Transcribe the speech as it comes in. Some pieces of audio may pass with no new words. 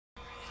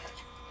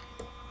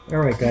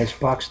Alright guys,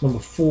 box number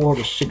 4,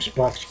 the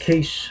 6-box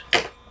case.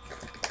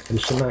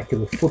 This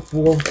Immaculate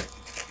Football.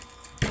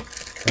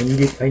 I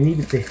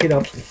needed to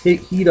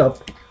heat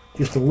up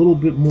just a little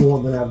bit more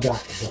than I've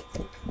got.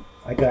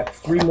 I got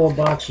 3 more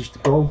boxes to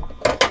go.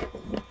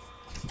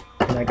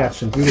 And I got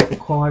some beautiful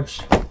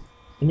cards.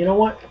 And you know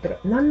what?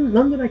 None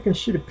that I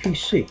consider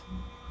PC.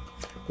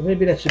 But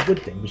maybe that's a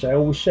good thing, because I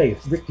always say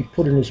if Ricky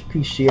put in his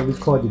PC every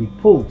card that he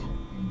pulled,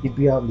 he'd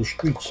be out in the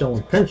street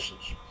selling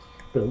pencils.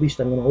 But at least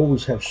I'm going to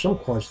always have some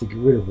cards to get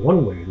rid of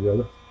one way or the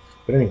other.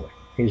 But anyway,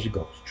 here's it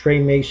goes. Trey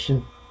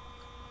Mason,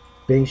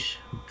 base.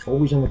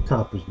 Always on the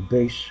top is the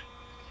base.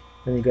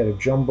 Then you got a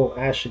jumbo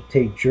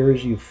acetate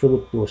jersey of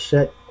Philip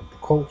Dorsett of the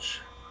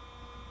Colts.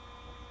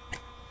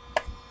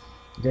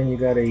 Then you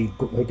got I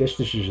guess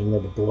this is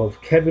another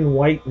glove. Kevin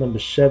White, number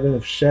 7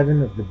 of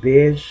 7 of the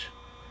Bears.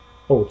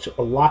 Oh, it's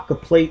a locker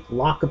plate.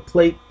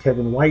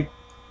 Kevin White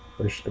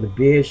for the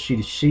Bears,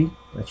 C2C.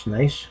 That's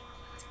nice.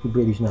 Too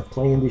bad he's not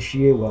playing this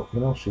year. Well, you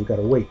know, so you got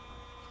to wait.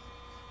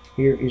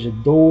 Here is a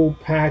dual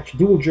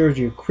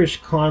jersey of Chris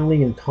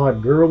Conley and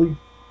Todd Gurley.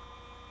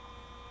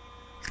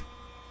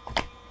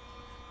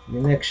 The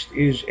next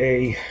is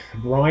a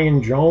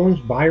Byron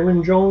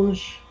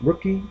Jones,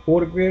 rookie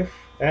autograph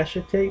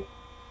acetate.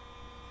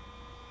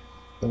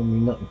 Don't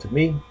mean nothing to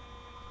me.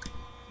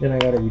 Then I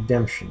got a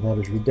redemption. Now,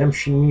 does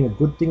redemption mean a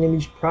good thing in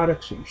these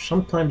products?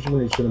 Sometimes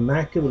when it's an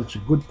Immaculate, it's a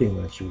good thing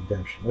when it's a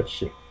redemption. Let's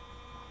see.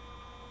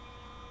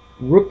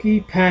 Rookie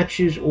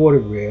patches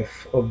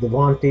autograph of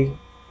Devontae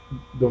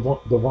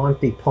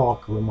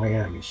Parker in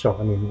Miami. So,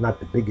 I mean, not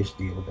the biggest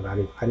deal, but I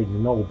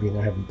didn't know, being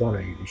I haven't done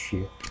any this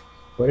year.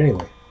 But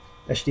anyway,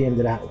 that's the end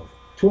of that one.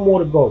 2 more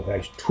to go,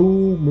 guys.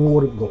 2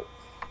 more to go.